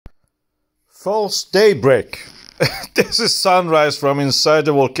False daybreak. This is sunrise from inside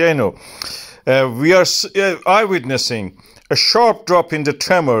the volcano. We are eyewitnessing a sharp drop in the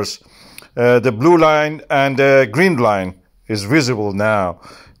tremors. The blue line and the green line is visible now.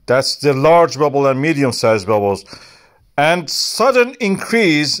 That's the large bubble and medium-sized bubbles. And sudden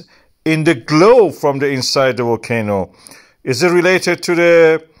increase in the glow from the inside the volcano. Is it related to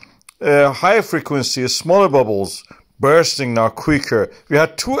the high frequency, smaller bubbles bursting now quicker? We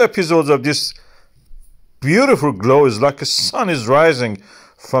had 2 episodes of this beautiful glow. It's like the sun is rising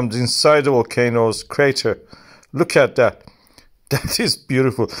from the inside the volcano's crater. Look at that. That is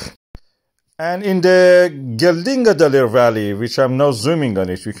beautiful. And in the Geldingadalir valley, which I'm now zooming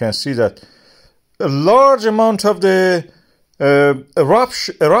on it, you can see that a large amount of the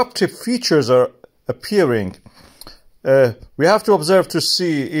eruptive features are appearing. We have to observe to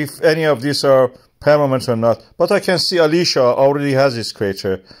see if any of these are permanent or not. But I can see Alicia already has its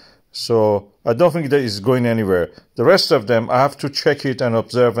crater, so I don't think that is going anywhere. The rest of them, I have to check it and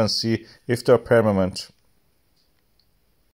observe and see if they're permanent.